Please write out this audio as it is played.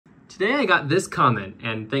Today I got this comment,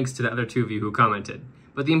 and thanks to the other two of you who commented.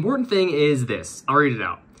 But the important thing is this. I'll read it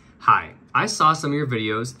out. Hi, I saw some of your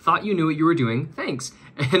videos, thought you knew what you were doing, thanks,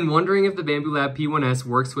 and wondering if the Bambu Lab P1S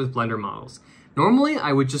works with Blender models. Normally,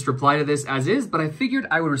 I would just reply to this as is, but I figured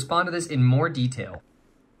I would respond to this in more detail.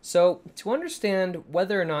 So, to understand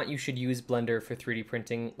whether or not you should use Blender for 3D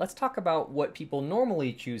printing, let's talk about what people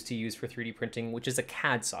normally choose to use for 3D printing, which is a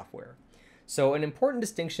CAD software. So an important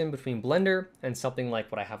distinction between Blender and something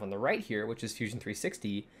like what I have on the right here, which is Fusion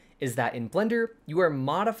 360, is that in Blender, you are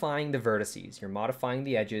modifying the vertices, you're modifying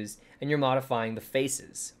the edges, and you're modifying the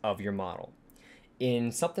faces of your model.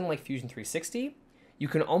 In something like Fusion 360, you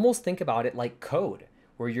can almost think about it like code,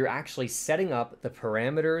 where you're actually setting up the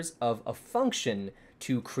parameters of a function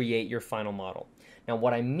to create your final model. Now,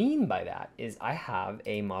 what I mean by that is I have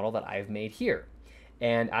a model that I've made here.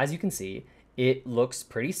 And as you can see, it looks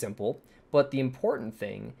pretty simple. But the important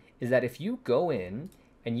thing is that if you go in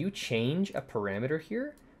and you change a parameter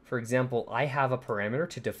here, for example, I have a parameter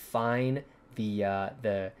to define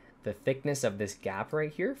the thickness of this gap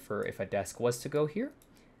right here for if a desk was to go here.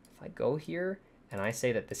 If I go here and I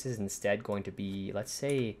say that this is instead going to be, let's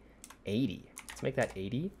say 80, let's make that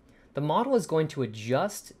 80. The model is going to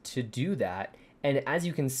adjust to do that. And as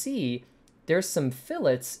you can see, there's some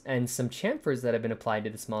fillets and some chamfers that have been applied to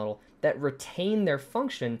this model that retain their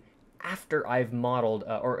function after I've modeled,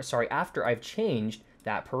 after I've changed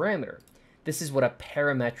that parameter. This is what a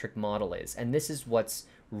parametric model is, and this is what's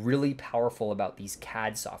really powerful about these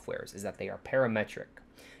CAD softwares, is that they are parametric.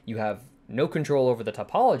 You have no control over the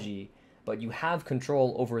topology, but you have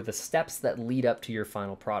control over the steps that lead up to your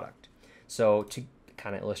final product. So to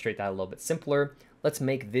kind of illustrate that a little bit simpler, let's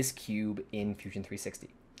make this cube in Fusion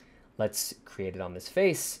 360. Let's create it on this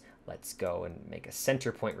face. Let's go and make a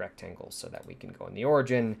center point rectangle so that we can go in the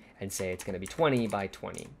origin and say it's going to be 20 by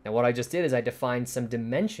 20. Now what I just did is I defined some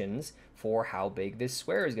dimensions for how big this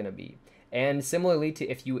square is going to be. And similarly to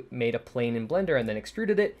if you made a plane in Blender and then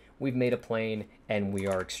extruded it, we've made a plane and we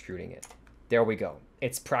are extruding it. There we go.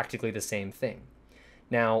 It's practically the same thing.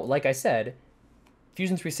 Now, like I said,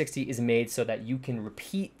 Fusion 360 is made so that you can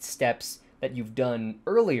repeat steps that you've done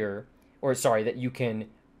earlier, that you can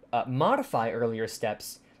modify earlier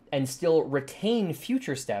steps and still retain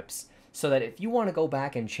future steps so that if you want to go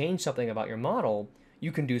back and change something about your model,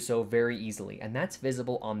 you can do so very easily. And that's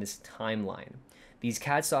visible on this timeline. These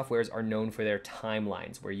CAD softwares are known for their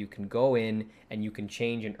timelines, where you can go in and you can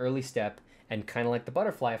change an early step, and kind of like the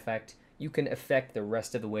butterfly effect, you can affect the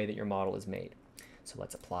rest of the way that your model is made. So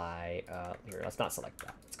let's apply, here, let's not select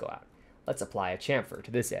that, let's go out. Let's apply a chamfer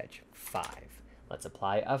to this edge, 5. Let's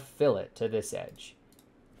apply a fillet to this edge,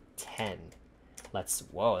 10.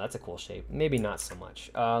 Whoa, that's a cool shape. Maybe not so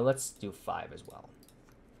much. Let's do 5 as well.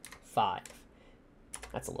 5.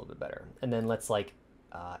 That's a little bit better. And then let's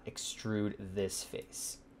extrude this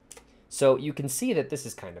face. So you can see that this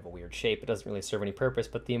is kind of a weird shape. It doesn't really serve any purpose,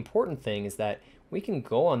 but the important thing is that we can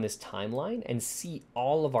go on this timeline and see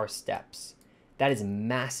all of our steps. That is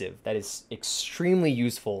massive. That is extremely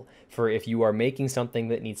useful for if you are making something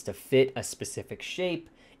that needs to fit a specific shape.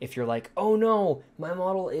 If you're like, oh no, my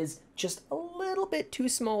model is just a little bit too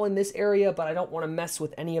small in this area, but I don't want to mess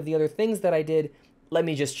with any of the other things that I did, let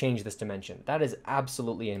me just change this dimension. That is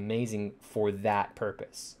absolutely amazing for that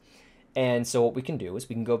purpose. And so what we can do is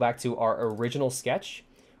we can go back to our original sketch.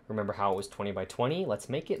 Remember how it was 20 by 20? Let's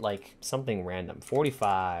make it like something random,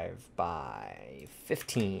 45 by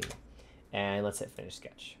 15. And let's hit finish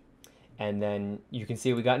sketch. And then you can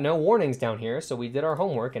see we got no warnings down here, so we did our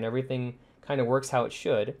homework and everything kind of works how it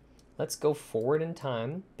should. Let's go forward in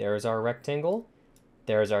time. There's our rectangle.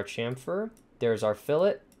 There's our chamfer. There's our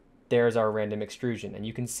fillet. There's our random extrusion. And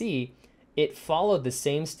you can see it followed the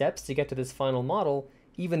same steps to get to this final model,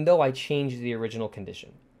 even though I changed the original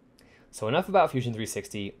condition. So enough about Fusion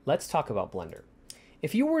 360. Let's talk about Blender.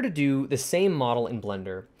 If you were to do the same model in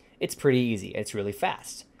Blender, it's pretty easy. It's really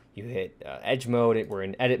fast. You hit edge mode, we're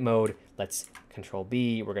in edit mode. Let's Control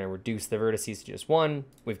B, we're gonna reduce the vertices to just 1.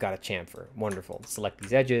 We've got a chamfer, wonderful. Select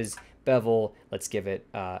these edges, bevel, let's give it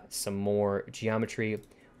some more geometry.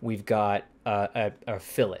 We've got a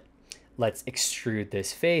fillet. Let's extrude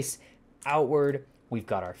this face outward. We've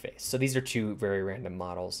got our face. So these are two very random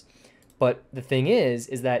models. But the thing is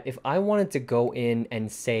that if I wanted to go in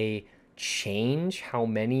and say, change how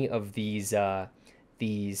many of these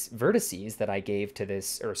vertices that I gave to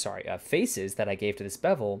this, faces that I gave to this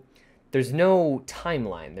bevel, there's no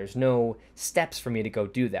timeline, there's no steps for me to go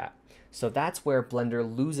do that. So that's where Blender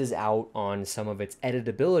loses out on some of its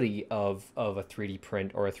editability of a 3D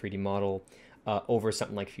print or a 3D model over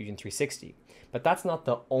something like Fusion 360. But that's not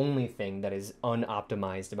the only thing that is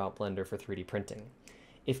unoptimized about Blender for 3D printing.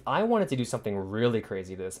 if I wanted to do something really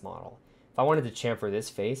crazy to this model, if I wanted to chamfer this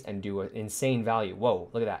face and do an insane value, whoa,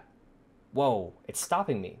 look at that. Whoa, it's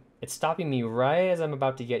stopping me. It's stopping me right as I'm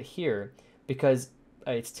about to get here because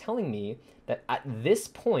it's telling me that at this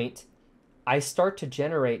point, I start to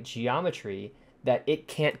generate geometry that it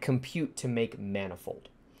can't compute to make manifold.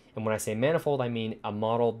 And when I say manifold, I mean a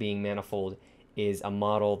model being manifold is a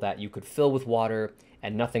model that you could fill with water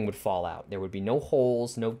and nothing would fall out. There would be no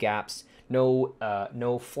holes, no gaps,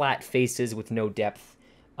 no flat faces with no depth.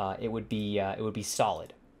 It would be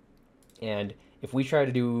solid. And if we try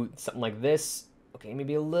to do something like this, okay,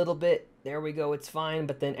 maybe a little bit, there we go, it's fine.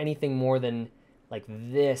 But then anything more than like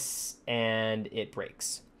this and it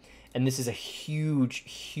breaks. And this is a huge,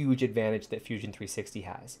 huge advantage that Fusion 360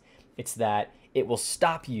 has. It's that it will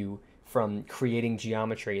stop you from creating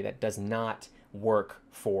geometry that does not work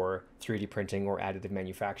for 3D printing or additive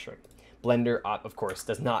manufacturing. Blender, of course,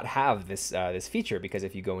 does not have this feature because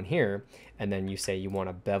if you go in here and then you say you want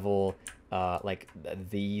to bevel like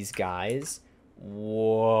these guys,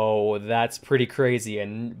 whoa, that's pretty crazy.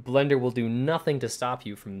 And Blender will do nothing to stop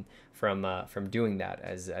you from doing that,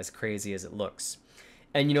 as crazy as it looks.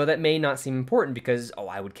 And you know, that may not seem important because, oh,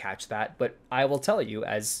 I would catch that, but I will tell you,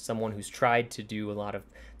 as someone who's tried to do a lot of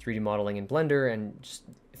 3D modeling in Blender and just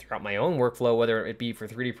throughout my own workflow, whether it be for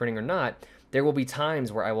 3D printing or not, there will be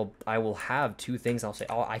times where I will have two things. I'll say,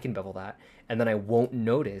 oh, I can bevel that, and then I won't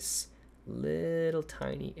notice little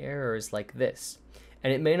tiny errors like this.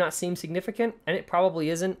 And it may not seem significant, and it probably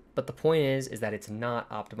isn't, but the point is that it's not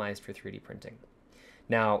optimized for 3D printing.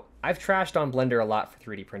 Now, I've trashed on Blender a lot for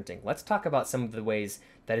 3D printing. Let's talk about some of the ways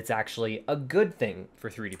that it's actually a good thing for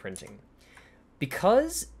 3D printing.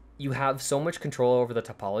 Because you have so much control over the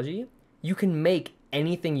topology, you can make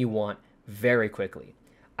anything you want very quickly.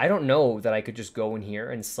 I don't know that I could just go in here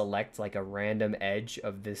and select like a random edge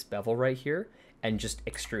of this bevel right here and just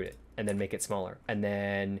extrude it and then make it smaller. And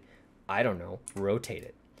then, I don't know, rotate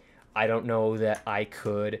it. I don't know that I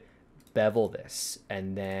could bevel this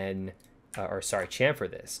and then... chamfer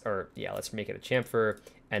this, or yeah, let's make it a chamfer,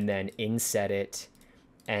 and then inset it,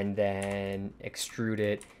 and then extrude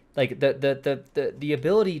it. Like the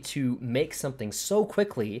ability to make something so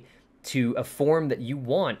quickly to a form that you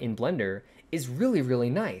want in Blender is really, really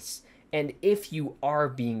nice. And if you are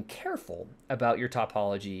being careful about your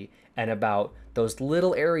topology and about those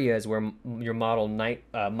little areas where your model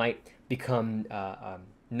might become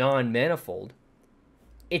non-manifold,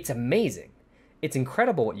 it's amazing. It's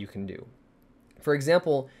incredible what you can do. For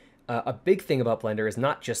example, a big thing about Blender is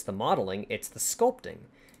not just the modeling, it's the sculpting.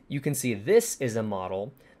 You can see this is a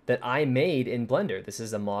model that I made in Blender. This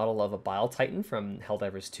is a model of a Bile Titan from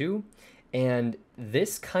Helldivers 2, and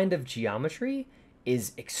this kind of geometry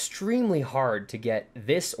is extremely hard to get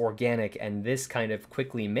this organic and this kind of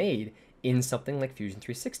quickly made in something like Fusion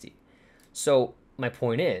 360. So my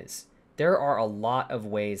point is, there are a lot of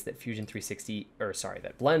ways that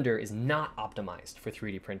that Blender is not optimized for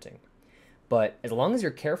 3D printing. But as long as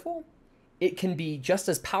you're careful, it can be just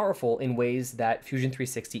as powerful in ways that Fusion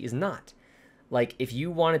 360 is not. Like if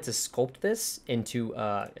you wanted to sculpt this into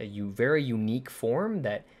a very unique form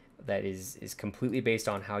that is completely based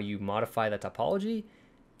on how you modify the topology,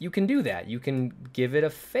 you can do that. You can give it a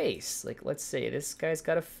face. Like let's say this guy's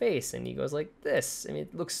got a face and he goes like this. I mean,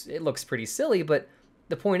 it looks pretty silly, but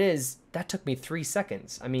the point is that took me 3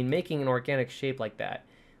 seconds. I mean, making an organic shape like that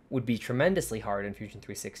would be tremendously hard in Fusion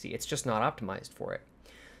 360. It's just not optimized for it.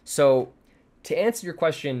 So to answer your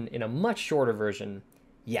question in a much shorter version,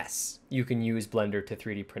 yes, you can use Blender to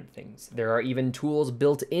 3D print things. There are even tools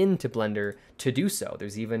built into Blender to do so.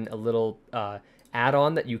 There's even a little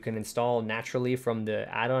add-on that you can install naturally from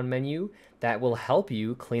the add-on menu that will help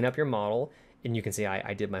you clean up your model. And you can say,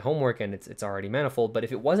 I did my homework and it's already manifold. But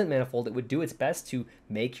if it wasn't manifold, it would do its best to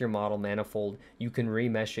make your model manifold. You can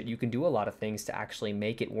remesh it. You can do a lot of things to actually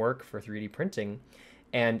make it work for 3D printing.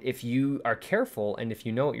 And if you are careful and if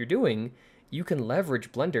you know what you're doing, you can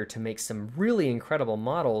leverage Blender to make some really incredible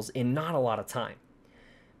models in not a lot of time.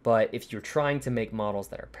 But if you're trying to make models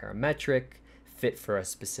that are parametric, fit for a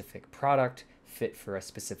specific product, fit for a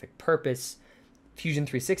specific purpose, Fusion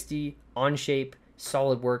 360, Onshape,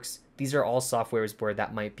 SolidWorks, these are all softwares where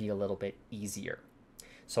that might be a little bit easier.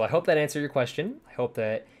 So I hope that answered your question. I hope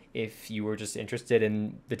that if you were just interested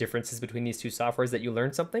in the differences between these two softwares that you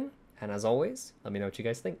learned something. And as always, let me know what you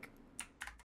guys think.